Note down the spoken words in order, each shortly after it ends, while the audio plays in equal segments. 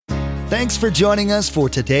Thanks for joining us for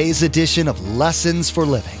today's edition of Lessons for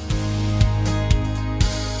Living.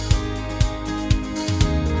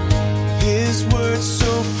 His word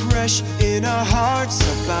so fresh in our hearts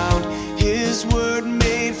abound. His word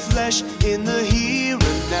made flesh in the here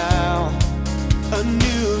and now. A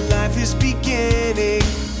new life is beginning.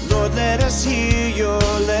 Lord, let us hear your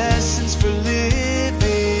lessons for living.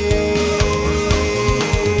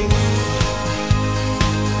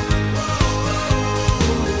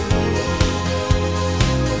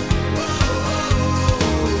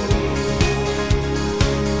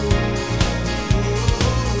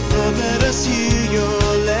 Lord, let us hear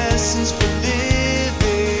your lessons for living.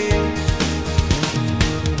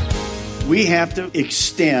 We have to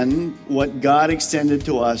extend what God extended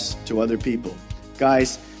to us to other people.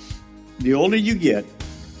 Guys, the older you get,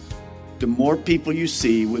 the more people you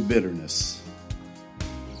see with bitterness.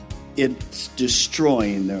 It's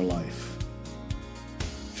destroying their life.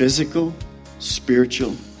 Physical,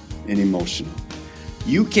 spiritual, and emotional.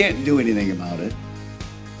 You can't do anything about it,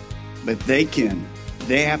 but they can.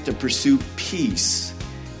 They have to pursue peace.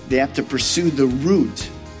 They have to pursue the root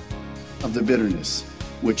of the bitterness,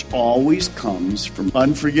 which always comes from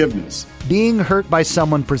unforgiveness. Being hurt by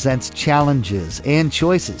someone presents challenges and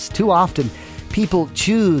choices. Too often, people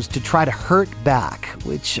choose to try to hurt back,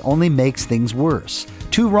 which only makes things worse.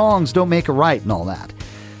 Two wrongs don't make a right and all that.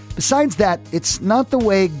 Besides that, it's not the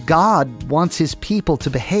way God wants his people to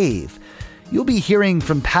behave. You'll be hearing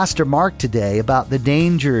from Pastor Mark today about the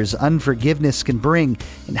dangers unforgiveness can bring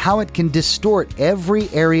and how it can distort every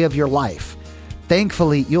area of your life.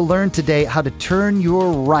 Thankfully, you'll learn today how to turn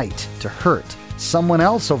your right to hurt someone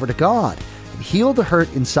else over to God and heal the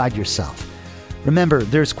hurt inside yourself. Remember,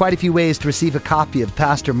 there's quite a few ways to receive a copy of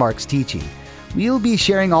Pastor Mark's teaching. We'll be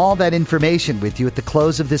sharing all that information with you at the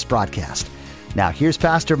close of this broadcast. Now, here's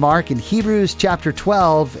Pastor Mark in Hebrews chapter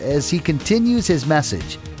 12 as he continues his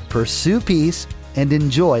message, Pursue Peace and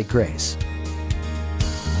Enjoy Grace.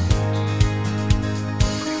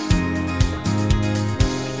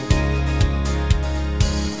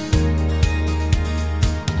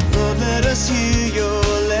 Let us hear your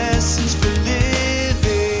lessons for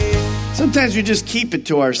living. Sometimes we just keep it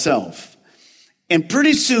to ourselves. And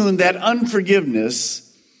pretty soon that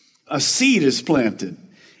unforgiveness, a seed is planted.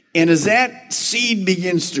 And as that seed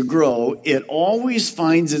begins to grow, it always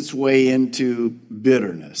finds its way into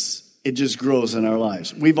bitterness. It just grows in our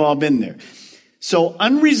lives. We've all been there. So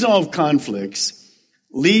unresolved conflicts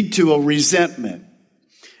lead to a resentment.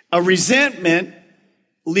 A resentment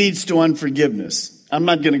leads to unforgiveness. I'm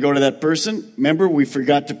not going to go to that person. Remember, we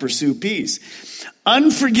forgot to pursue peace.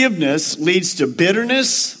 Unforgiveness leads to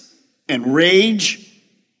bitterness and rage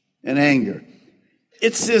and anger.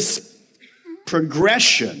 It's this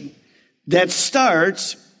progression that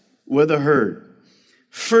starts with a hurt.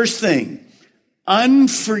 First thing,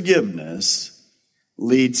 unforgiveness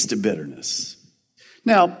leads to bitterness.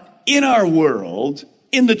 Now, in our world,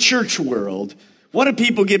 in the church world, what do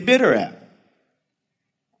people get bitter at?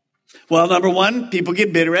 Well, number one, people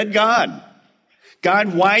get bitter at God.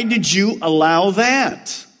 God, why did you allow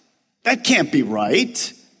that? That can't be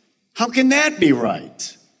right. How can that be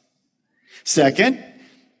right? Second,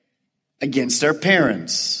 against our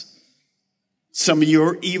parents. Some of you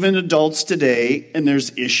are even adults today, and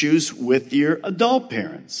there's issues with your adult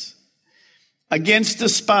parents. Against a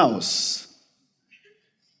spouse.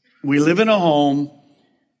 We live in a home,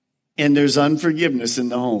 and there's unforgiveness in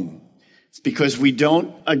the home. It's because we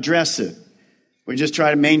don't address it. We just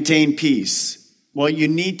try to maintain peace. Well, you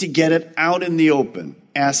need to get it out in the open.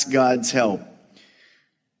 Ask God's help.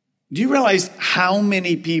 Do you realize how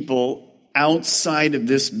many people outside of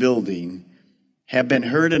this building have been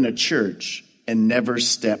hurt in a church and never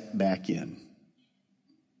stepped back in?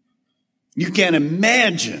 You can't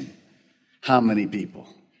imagine how many people.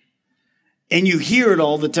 And you hear it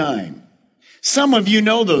all the time. Some of you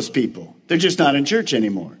know those people. They're just not in church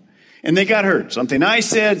anymore. And they got hurt. Something I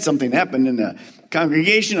said, something happened in the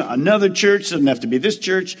congregation, another church, doesn't have to be this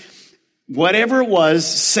church. Whatever it was,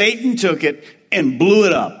 Satan took it and blew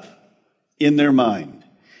it up in their mind.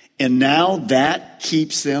 And now that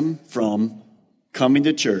keeps them from coming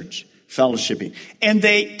to church, fellowshipping. And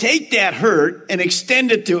they take that hurt and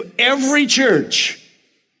extend it to every church.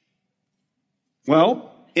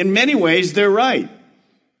 Well, in many ways, they're right.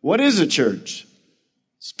 What is a church?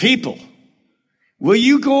 It's people. Will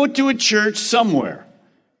you go to a church somewhere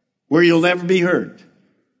where you'll never be hurt?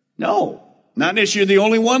 No, not unless you're the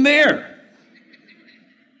only one there.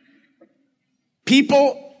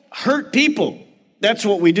 People hurt people. That's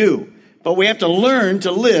what we do. But we have to learn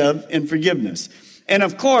to live in forgiveness. And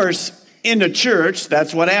of course, In the church,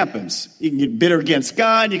 that's what happens. You can get bitter against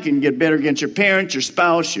God. You can get bitter against your parents, your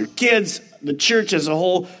spouse, your kids, the church as a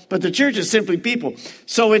whole. But the church is simply people.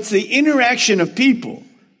 So it's the interaction of people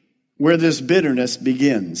where this bitterness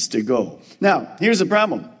begins to go. Now, here's the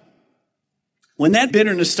problem. When that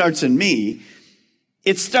bitterness starts in me,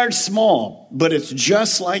 it starts small, but it's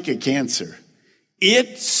just like a cancer.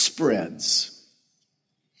 It spreads.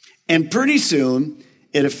 And pretty soon,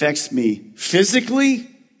 it affects me physically,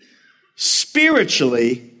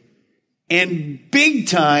 spiritually, and big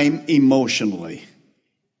time emotionally.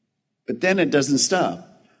 But then it doesn't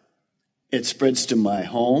stop. It spreads to my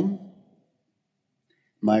home,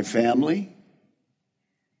 my family,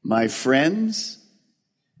 my friends,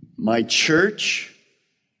 my church,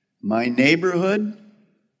 my neighborhood.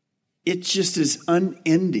 It just is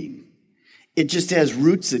unending. It just has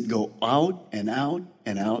roots that go out and out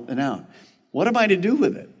and out and out. What am I to do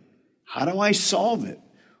with it? How do I solve it?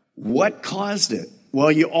 What caused it?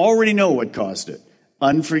 Well, you already know what caused it.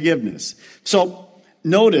 Unforgiveness. So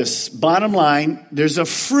notice, bottom line, there's a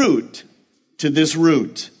fruit to this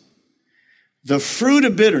root. The fruit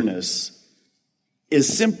of bitterness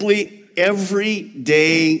is simply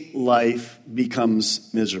everyday life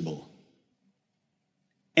becomes miserable.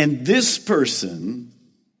 And this person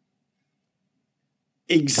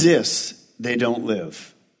exists, they don't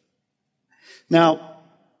live. Now,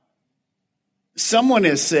 someone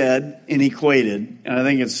has said and equated, and I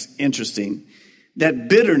think it's interesting, that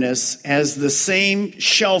bitterness has the same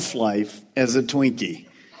shelf life as a Twinkie.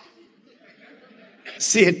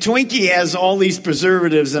 See, a Twinkie has all these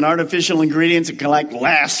preservatives and artificial ingredients that can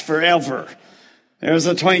last forever. There's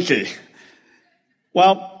a Twinkie.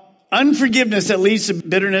 Well, unforgiveness that leads to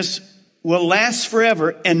bitterness will last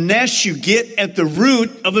forever unless you get at the root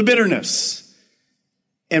of the bitterness.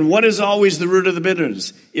 And what is always the root of the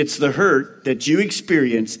bitterness? It's the hurt that you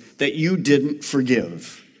experience that you didn't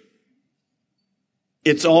forgive.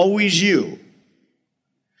 It's always you.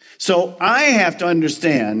 So I have to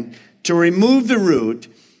understand, to remove the root,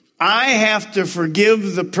 I have to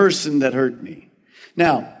forgive the person that hurt me.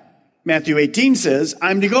 Now, Matthew 18 says,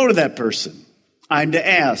 I'm to go to that person. I'm to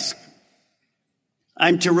ask.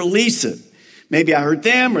 I'm to release it. Maybe I hurt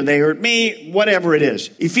them or they hurt me, whatever it is.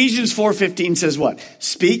 Ephesians 4:15 says what?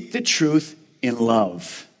 Speak the truth in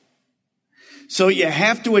love. So you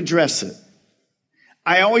have to address it.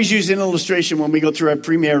 I always use an illustration when we go through our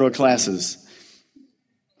premarital classes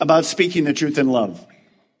about speaking the truth in love.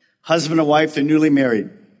 Husband and wife, they're newly married.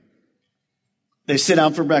 They sit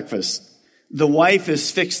down for breakfast. The wife has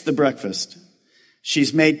fixed the breakfast.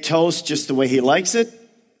 She's made toast just the way he likes it.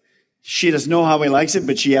 She doesn't know how he likes it,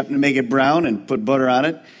 but she happened to make it brown and put butter on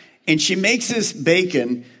it. And she makes this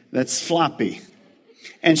bacon that's floppy.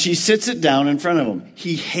 And she sits it down in front of him.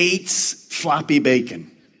 He hates floppy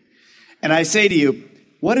bacon. And I say to you,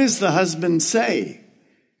 what does the husband say?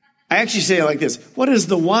 I actually say it like this. What does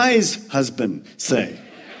the wise husband say?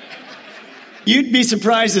 You'd be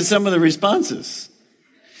surprised at some of the responses.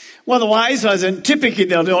 Well, the wise husband, typically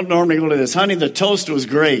they don't normally go to this. Honey, the toast was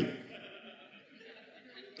great.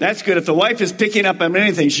 That's good. If the wife is picking up on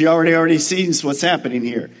anything, she already sees what's happening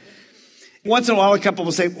here. Once in a while, a couple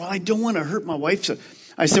will say, well, I don't want to hurt my wife. So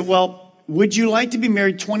I said, well, would you like to be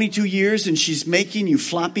married 22 years and she's making you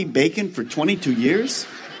floppy bacon for 22 years?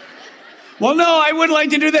 Well, no, I would like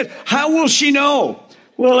to do that. How will she know?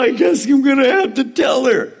 Well, I guess I'm going to have to tell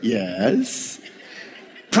her. Yes.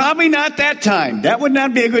 Probably not that time. That would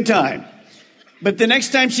not be a good time. But the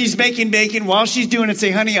next time she's making bacon, while she's doing it, say,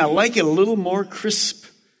 honey, I like it a little more crisp.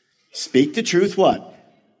 Speak the truth, what?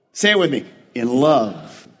 Say it with me. In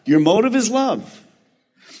love. Your motive is love.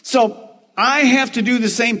 So I have to do the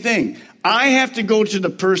same thing. I have to go to the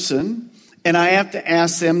person and I have to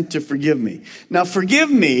ask them to forgive me. Now, forgive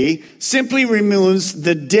me simply removes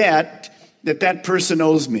the debt that person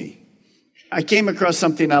owes me. I came across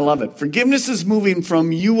something, I love it. Forgiveness is moving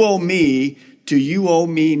from you owe me to you owe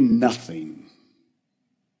me nothing.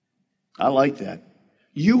 I like that.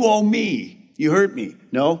 You owe me. You hurt me.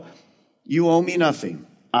 No, you owe me nothing.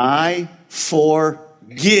 I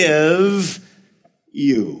forgive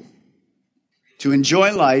you. To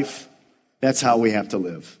enjoy life, that's how we have to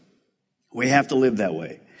live. We have to live that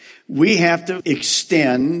way. We have to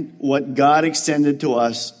extend what God extended to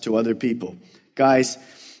us to other people. Guys,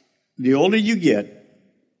 the older you get,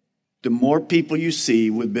 the more people you see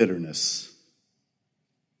with bitterness.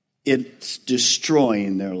 It's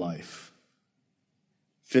destroying their life.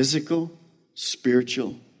 Physical,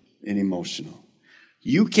 spiritual, and emotional.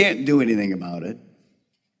 You can't do anything about it,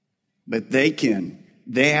 but they can.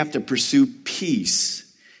 They have to pursue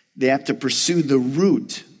peace. They have to pursue the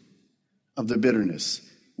root of the bitterness,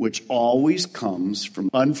 which always comes from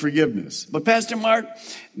unforgiveness. But Pastor Mark,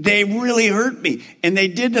 they really hurt me, and they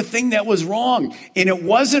did the thing that was wrong, and it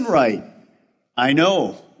wasn't right. I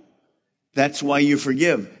know. That's why you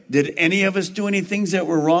forgive. Did any of us do any things that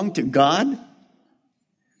were wrong to God?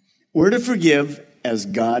 We're to forgive as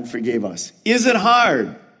God forgave us. Is it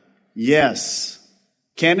hard? Yes.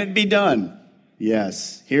 Can it be done?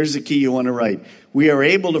 Yes. Here's the key you want to write. We are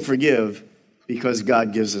able to forgive because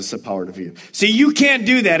God gives us the power to forgive. See, you can't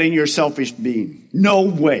do that in your selfish being. No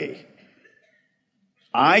way.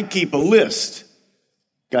 I keep a list.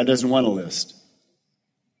 God doesn't want a list.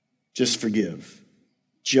 Just forgive.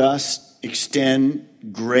 Just extend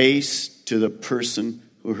grace to the person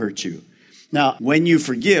who hurt you. Now, when you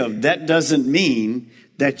forgive, that doesn't mean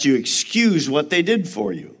that you excuse what they did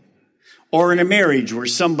for you. Or in a marriage where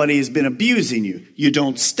somebody has been abusing you, you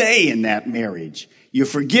don't stay in that marriage. You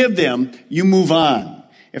forgive them, you move on.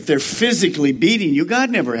 If they're physically beating you, God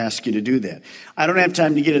never asked you to do that. I don't have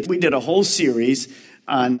time to get it. We did a whole series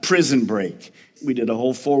on Prison Break. We did a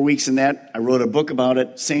whole 4 weeks in that. I wrote a book about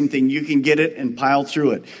it. Same thing. You can get it and pile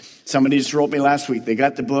through it. Somebody just wrote me last week. They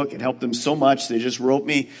got the book. It helped them so much. They just wrote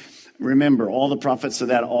me. Remember, all the profits of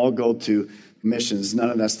that all go to missions. None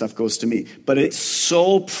of that stuff goes to me. But it's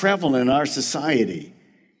so prevalent in our society.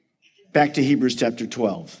 Back to Hebrews chapter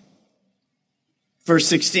 12. Verse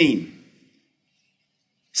 16.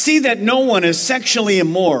 See that no one is sexually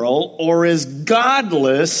immoral or is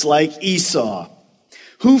godless like Esau,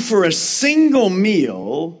 who for a single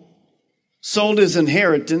meal sold his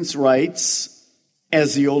inheritance rights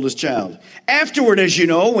as the oldest child. Afterward, as you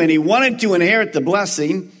know, when he wanted to inherit the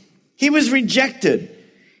blessing, he was rejected.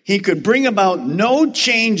 He could bring about no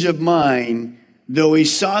change of mind, though he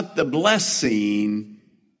sought the blessing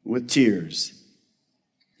with tears.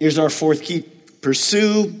 Here's our fourth key.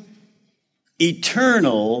 Pursue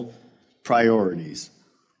eternal priorities.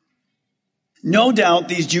 No doubt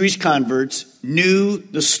these Jewish converts knew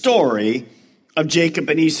the story of Jacob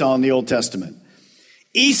and Esau in the Old Testament.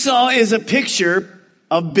 Esau is a picture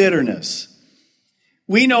of bitterness.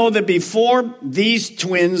 We know that before these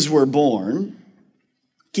twins were born,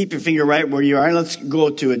 keep your finger right where you are. Let's go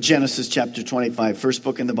to Genesis chapter 25, first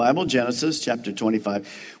book in the Bible, Genesis chapter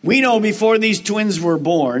 25. We know before these twins were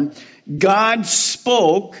born, God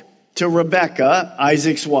spoke to Rebekah,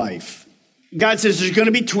 Isaac's wife. God says there's going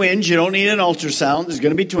to be twins. You don't need an ultrasound. There's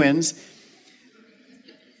going to be twins.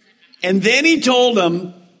 And then he told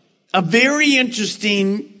them a very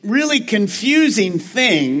interesting, really confusing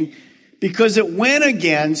thing because it went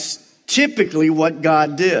against typically what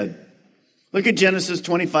God did. Look at Genesis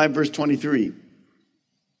 25, verse 23.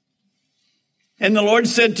 And the Lord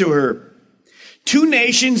said to her, 2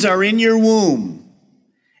 nations are in your womb,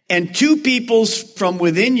 and 2 peoples from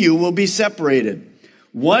within you will be separated.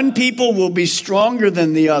 One people will be stronger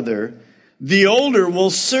than the other. The older will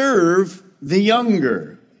serve the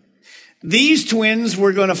younger. These twins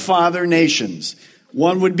were going to father nations.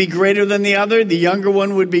 One would be greater than the other. The younger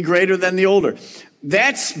one would be greater than the older.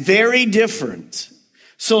 That's very different.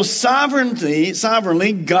 So sovereignly,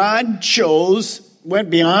 God went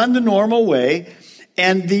beyond the normal way,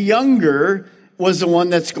 and the younger was the one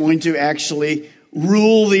that's going to actually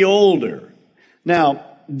rule the older. Now,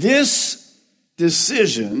 this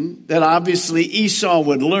decision that obviously Esau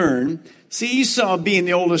would learn, see, Esau being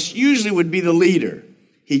the oldest usually would be the leader.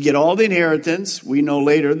 He'd get all the inheritance. We know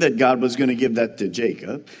later that God was going to give that to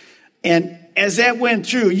Jacob. And as that went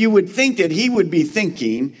through, you would think that he would be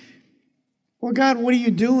thinking, well, God, what are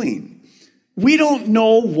you doing? We don't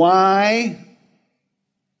know why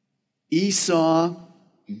Esau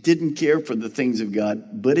didn't care for the things of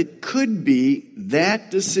God, but it could be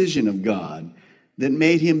that decision of God that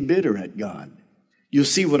made him bitter at God. You'll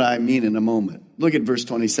see what I mean in a moment. Look at verse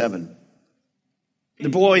 27. The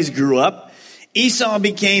boys grew up. Esau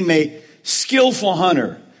became a skillful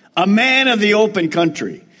hunter, a man of the open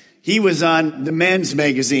country. He was on the men's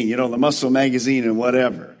magazine, the Muscle magazine and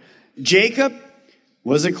whatever. Jacob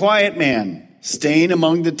was a quiet man, staying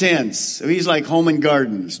among the tents. So he's like home and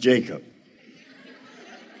gardens, Jacob.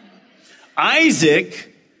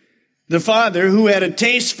 Isaac, the father, who had a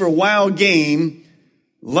taste for wild game,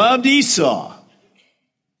 loved Esau.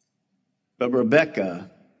 But Rebekah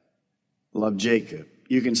loved Jacob.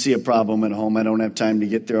 You can see a problem at home. I don't have time to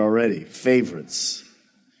get there already. Favorites.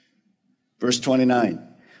 Verse 29.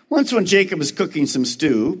 Once when Jacob was cooking some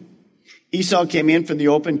stew, Esau came in from the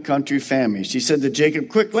open country famished. He said to Jacob,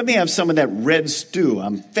 quick, let me have some of that red stew.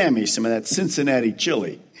 I'm famished, some of that Cincinnati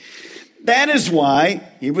chili. That is why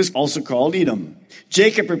he was also called Edom.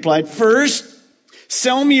 Jacob replied, first,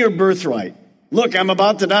 sell me your birthright. Look, I'm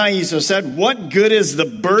about to die, Esau said. What good is the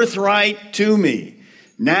birthright to me?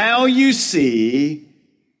 Now you see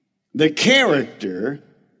the character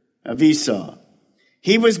of Esau.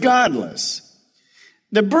 He was godless.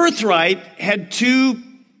 The birthright had two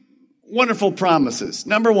wonderful promises.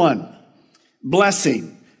 Number one,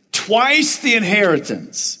 blessing. Twice the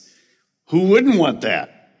inheritance. Who wouldn't want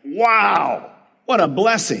that? Wow, what a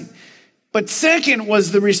blessing. But second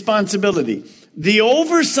was the responsibility, the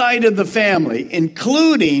oversight of the family,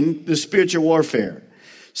 including the spiritual warfare.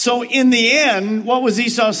 So in the end, what was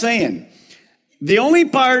Esau saying? The only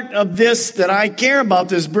part of this that I care about,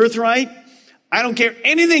 this birthright, I don't care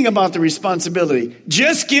anything about the responsibility.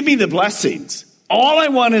 Just give me the blessings. All I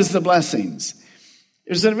want is the blessings.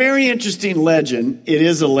 There's a very interesting legend. It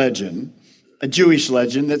is a legend, a Jewish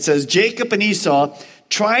legend that says Jacob and Esau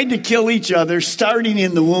tried to kill each other starting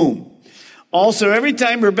in the womb. Also, every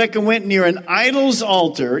time Rebekah went near an idol's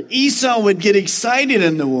altar, Esau would get excited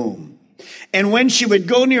in the womb. And when she would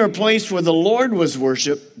go near a place where the Lord was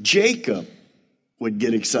worshiped, Jacob would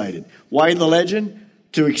get excited. Why the legend?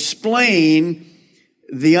 To explain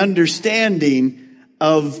the understanding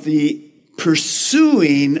of the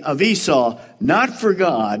pursuing of Esau, not for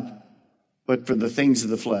God, but for the things of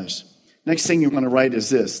the flesh. Next thing you want to write is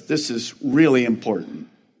this. This is really important.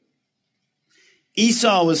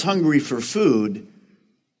 Esau was hungry for food,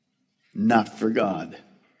 not for God.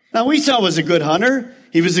 Now, Esau was a good hunter.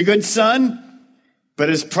 He was a good son, but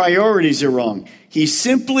his priorities are wrong. He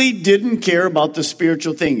simply didn't care about the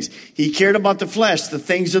spiritual things. He cared about the flesh, the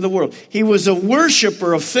things of the world. He was a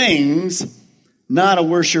worshiper of things, not a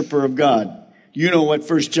worshiper of God. You know what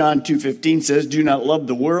 1 John 2:15 says, do not love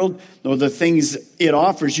the world, nor the things it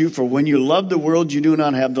offers you, for when you love the world, you do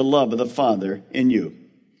not have the love of the Father in you.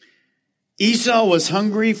 Esau was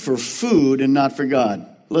hungry for food and not for God.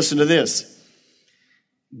 Listen to this.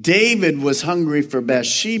 David was hungry for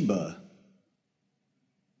Bathsheba,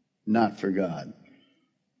 not for God.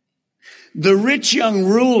 The rich young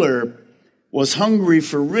ruler was hungry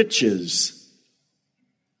for riches,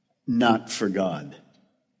 not for God.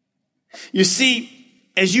 You see,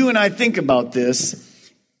 as you and I think about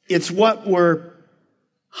this, it's what we're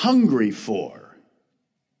hungry for.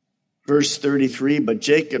 Verse 33, but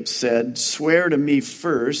Jacob said, swear to me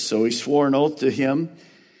first. So he swore an oath to him,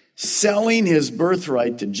 selling his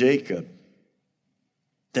birthright to Jacob.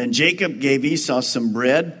 Then Jacob gave Esau some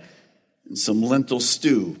bread and some lentil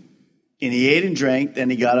stew. And he ate and drank, then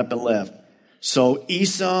he got up and left. So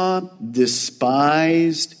Esau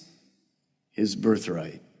despised his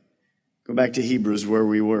birthright. Go back to Hebrews where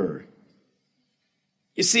we were.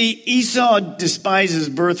 You see, Esau despised his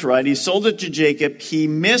birthright. He sold it to Jacob. He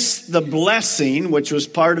missed the blessing, which was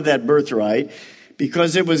part of that birthright,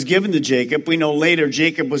 because it was given to Jacob. We know later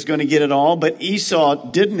Jacob was going to get it all, but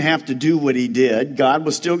Esau didn't have to do what he did. God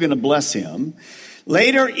was still going to bless him.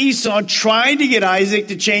 Later, Esau tried to get Isaac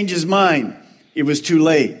to change his mind. It was too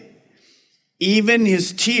late. Even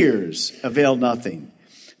his tears availed nothing.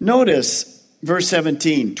 Notice verse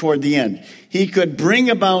 17, toward the end. He could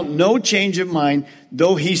bring about no change of mind,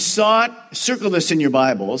 though he sought, circle this in your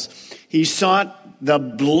Bibles, he sought the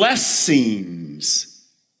blessings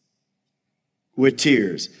with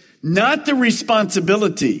tears, not the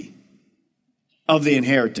responsibility of the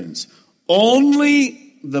inheritance,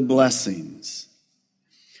 only the blessings.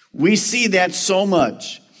 We see that so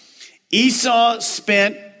much. Esau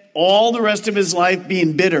spent all the rest of his life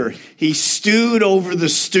being bitter. He stewed over the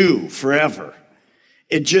stew forever.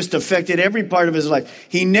 It just affected every part of his life.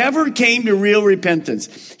 He never came to real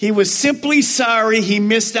repentance. He was simply sorry he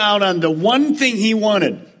missed out on the one thing he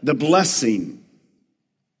wanted, the blessing.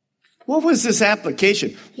 What was this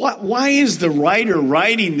application? Why is the writer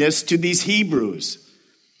writing this to these Hebrews?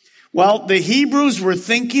 Well, the Hebrews were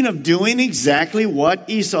thinking of doing exactly what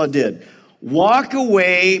Esau did. Walk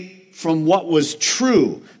away from what was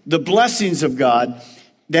true, the blessings of God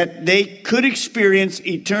that they could experience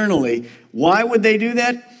eternally. Why would they do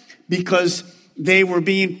that? Because they were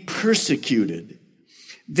being persecuted.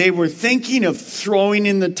 They were thinking of throwing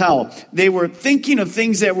in the towel. They were thinking of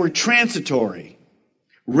things that were transitory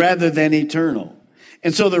rather than eternal.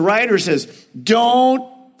 And so the writer says,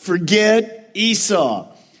 don't forget Esau.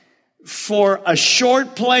 For a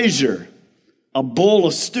short pleasure, a bowl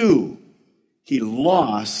of stew, he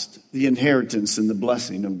lost the inheritance and the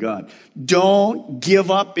blessing of God. Don't give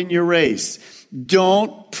up in your race.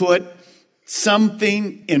 Don't put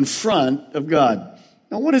something in front of God.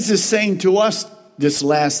 Now, what is this saying to us, this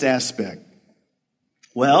last aspect?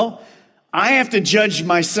 Well, I have to judge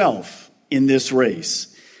myself in this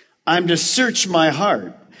race. I'm to search my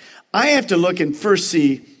heart. I have to look and first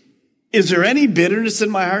see, is there any bitterness in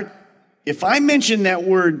my heart? If I mention that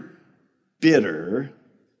word bitter,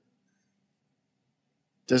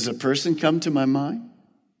 Does a person come to my mind?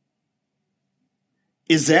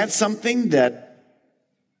 Is that something that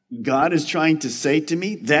God is trying to say to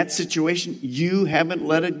me? That situation, you haven't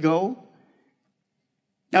let it go?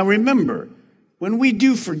 Now remember, when we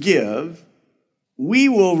do forgive, we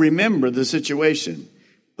will remember the situation.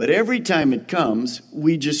 But every time it comes,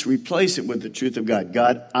 we just replace it with the truth of God.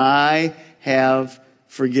 God, I have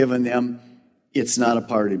forgiven them. It's not a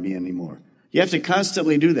part of me anymore. You have to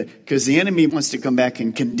constantly do that because the enemy wants to come back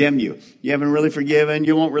and condemn you. You haven't really forgiven.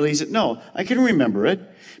 You won't release it. No, I can remember it,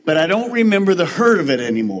 but I don't remember the hurt of it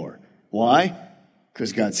anymore. Why?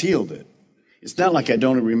 Because God's healed it. It's not like I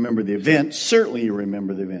don't remember the event. Certainly you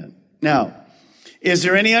remember the event. Now, is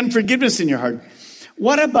there any unforgiveness in your heart?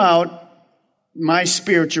 What about my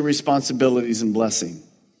spiritual responsibilities and blessing?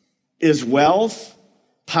 Is wealth,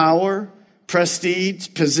 power,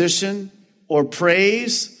 prestige, position, or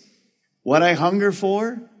praise what I hunger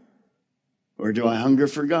for? Or do I hunger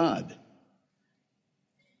for God?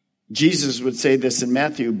 Jesus would say this in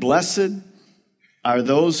Matthew, blessed are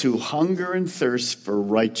those who hunger and thirst for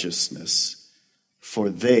righteousness,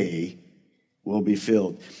 for they will be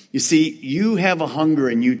filled. You see, you have a hunger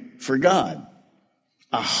in you for God,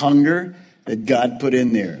 a hunger that God put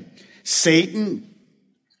in there. Satan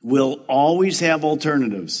will always have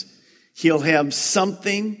alternatives. He'll have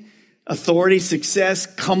something, authority, success,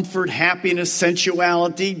 comfort, happiness,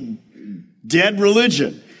 sensuality, dead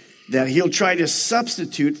religion, that he'll try to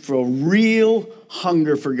substitute for a real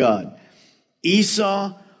hunger for God.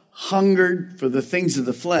 Esau hungered for the things of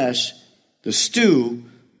the flesh, the stew,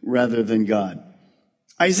 rather than God.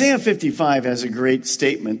 Isaiah 55 has a great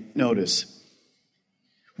statement. Notice,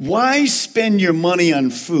 why spend your money on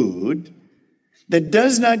food that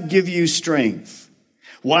does not give you strength?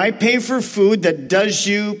 Why pay for food that does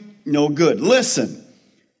you no good? Listen,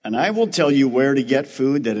 and I will tell you where to get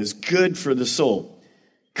food that is good for the soul.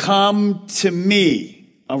 Come to me,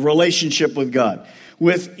 a relationship with God,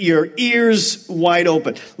 with your ears wide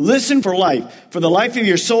open. Listen for life. For the life of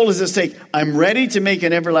your soul is at stake. I'm ready to make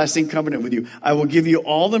an everlasting covenant with you. I will give you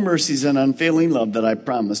all the mercies and unfailing love that I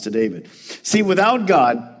promised to David. See, without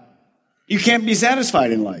God, you can't be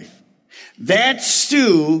satisfied in life. That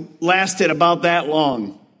stew lasted about that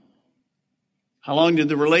long. How long did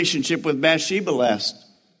the relationship with Bathsheba last?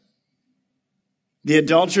 The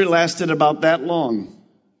adultery lasted about that long.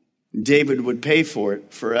 David would pay for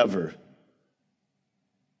it forever.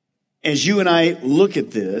 As you and I look at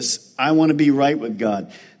this, I want to be right with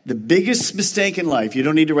God. The biggest mistake in life, you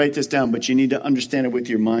don't need to write this down, but you need to understand it with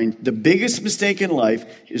your mind. The biggest mistake in life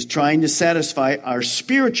is trying to satisfy our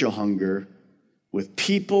spiritual hunger with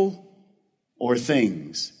people or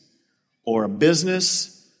things, or a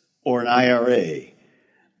business, or an IRA,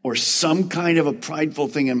 or some kind of a prideful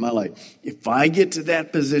thing in my life. If I get to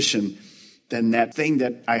that position, then that thing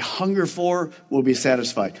that I hunger for will be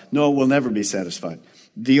satisfied. No, it will never be satisfied.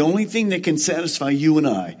 The only thing that can satisfy you and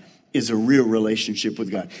I is a real relationship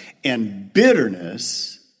with God. And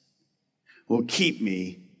bitterness will keep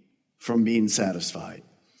me from being satisfied.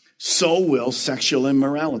 So will sexual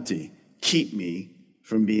immorality keep me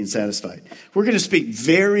from being satisfied. We're going to speak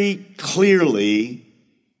very clearly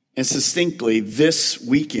and succinctly this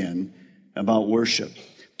weekend about worship.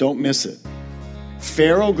 Don't miss it.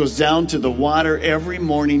 Pharaoh goes down to the water every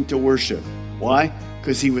morning to worship. Why?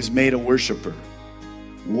 Because he was made a worshiper.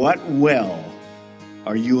 What well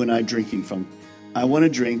are you and I drinking from? I want to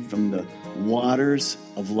drink from the waters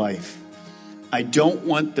of life. I don't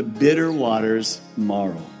want the bitter waters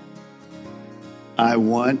tomorrow. I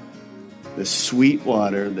want the sweet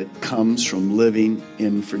water that comes from living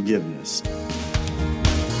in forgiveness.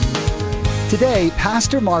 Today,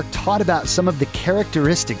 Pastor Mark taught about some of the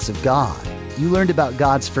characteristics of God. You learned about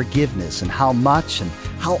God's forgiveness and how much and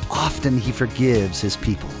how often He forgives His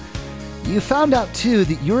people. You found out, too,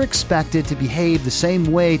 that you're expected to behave the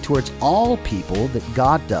same way towards all people that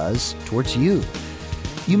God does towards you.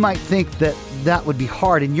 You might think that that would be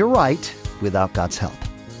hard, and you're right, without God's help.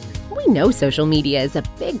 We know social media is a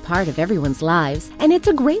big part of everyone's lives, and it's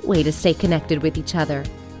a great way to stay connected with each other.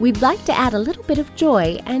 We'd like to add a little bit of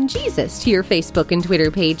joy and Jesus to your Facebook and Twitter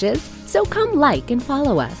pages, so come like and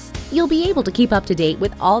follow us. You'll be able to keep up to date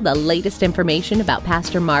with all the latest information about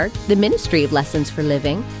Pastor Mark, the ministry of Lessons for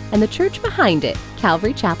Living, and the church behind it,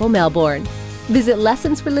 Calvary Chapel, Melbourne. Visit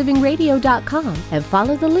lessonsforlivingradio.com and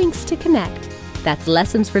follow the links to connect. That's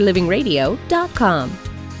lessonsforlivingradio.com.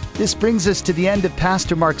 This brings us to the end of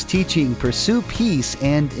Pastor Mark's teaching, Pursue Peace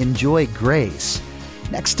and Enjoy Grace.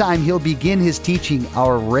 Next time, he'll begin his teaching,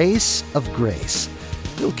 Our Race of Grace.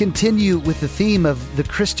 He'll continue with the theme of the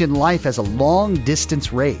Christian life as a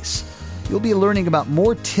long-distance race. You'll be learning about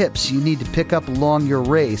more tips you need to pick up along your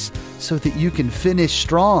race so that you can finish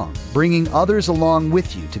strong, bringing others along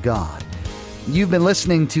with you to God. You've been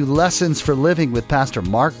listening to Lessons for Living with Pastor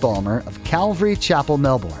Mark Balmer of Calvary Chapel,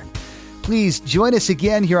 Melbourne. Please join us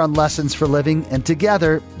again here on Lessons for Living, and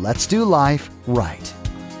together, let's do life right.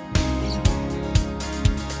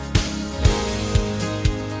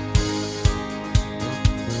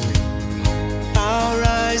 Our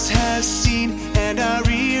eyes have seen and our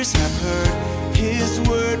ears have heard His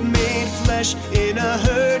word made flesh in a